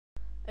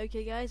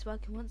Okay guys,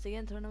 welcome once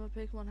again to another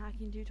Pokemon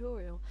hacking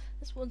tutorial.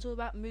 This one's all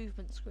about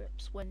movement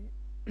scripts, when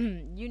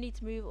you need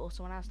to move or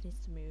someone else needs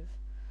to move.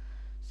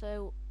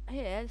 So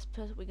here,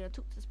 we're going to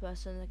talk to this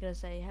person, they're going to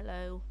say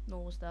hello,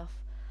 normal stuff.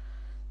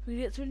 We're going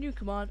to get to a new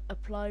command,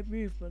 apply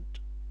movement.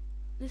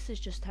 This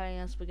is just telling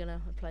us we're going to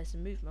apply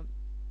some movement.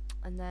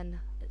 And then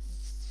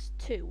it's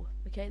 2,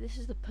 okay? This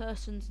is the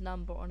person's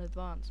number on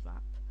advanced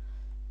map.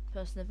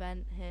 Person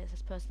event, here it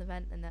says person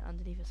event, and then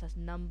underneath it says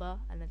number,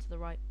 and then to the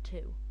right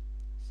 2.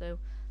 So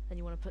then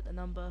you want to put the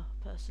number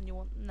person you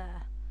want in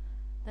there.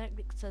 Then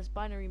it says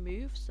binary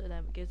move, so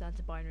then it goes down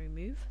to binary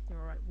move. Then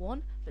we write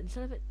 1, but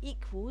instead of it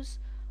equals,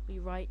 we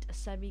write a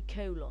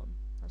semicolon.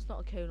 That's not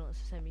a colon,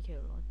 it's a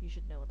semicolon. You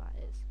should know what that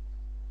is.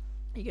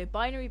 You go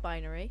binary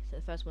binary, so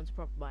the first one's a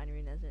proper binary,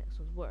 and then the next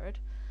one's word.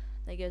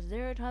 Then it goes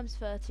 0 times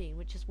 13,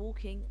 which is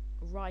walking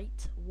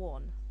right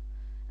 1.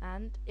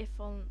 And if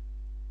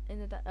in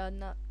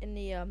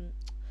the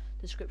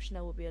description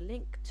there will be a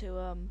link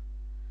to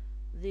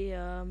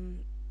the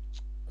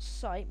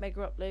site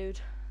Mega Upload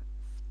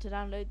to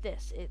download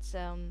this. It's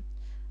a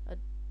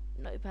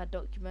notepad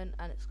document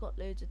and it's got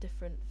loads of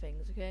different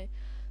things. Okay,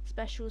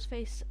 specials: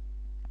 face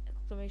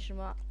exclamation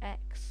mark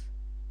X,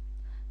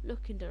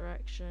 look in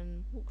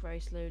direction, walk very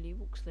slowly,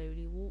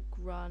 walk,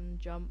 run,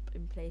 jump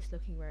in place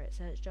looking where it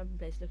says, jump in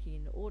place looking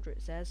in the order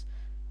it says,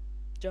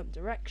 jump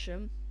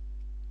direction.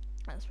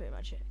 That's pretty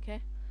much it.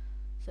 Okay,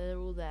 so they're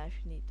all there if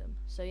you need them.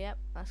 So yep,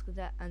 that's good.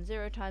 That and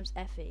 0 times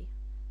FE.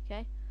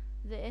 Okay,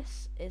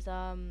 this is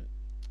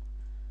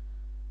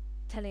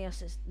telling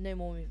us it's no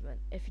more movement.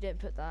 If you don't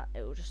put that,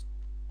 it will just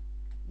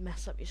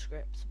mess up your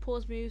script. So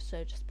pause move,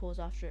 so just pause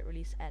after it,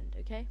 release end.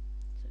 Okay,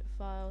 so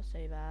file,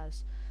 save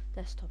as,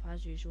 desktop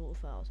as usual, all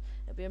files.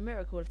 It'll be a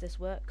miracle if this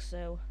works.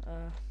 So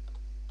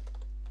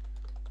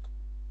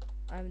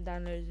I haven't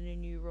downloaded a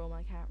new ROM,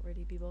 I can't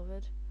really be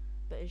bothered,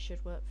 but it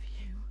should work for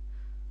you.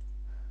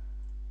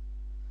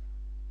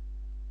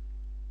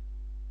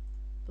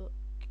 Book,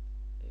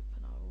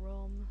 open our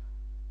ROM.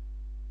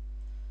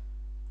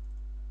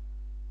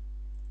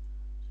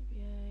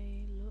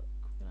 Look,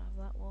 we're gonna have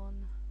that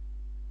one.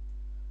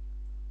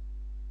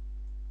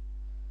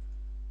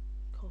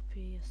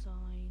 Copy,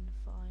 assign,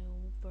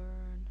 file,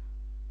 burn,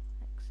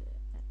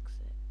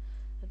 exit,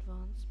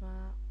 advanced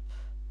map,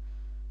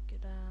 go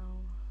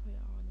down, we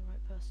are on the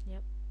right person,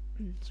 yep.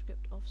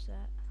 Script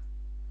offset,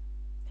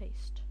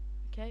 paste.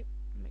 Okay,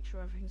 make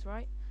sure everything's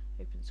right,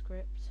 open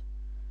script,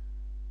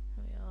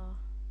 there we are.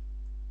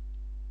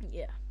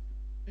 Yeah,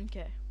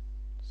 okay,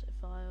 so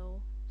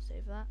file,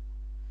 save that.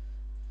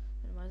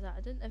 Minimize that. I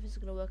don't know if it's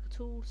going to work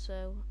at all,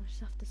 so I just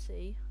have to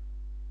see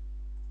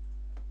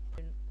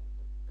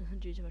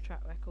due to my track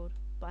record.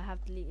 But I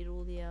have deleted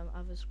all the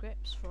other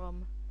scripts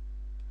from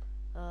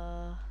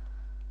my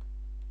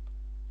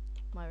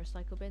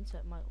recycle bin, so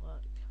it might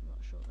work. I'm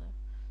not sure though.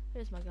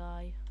 Here's my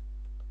guy.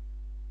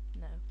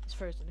 No, it's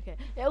frozen. Okay,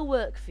 it'll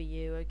work for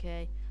you.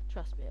 Okay,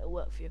 trust me, it'll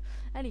work for you.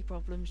 Any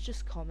problems,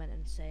 just comment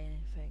and say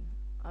anything.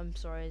 I'm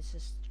sorry, it's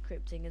just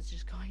scripting is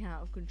just going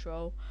out of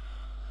control.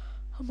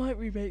 I might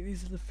remake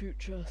these in the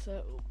future,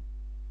 so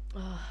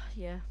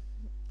yeah.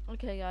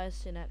 Okay guys,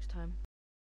 see you next time.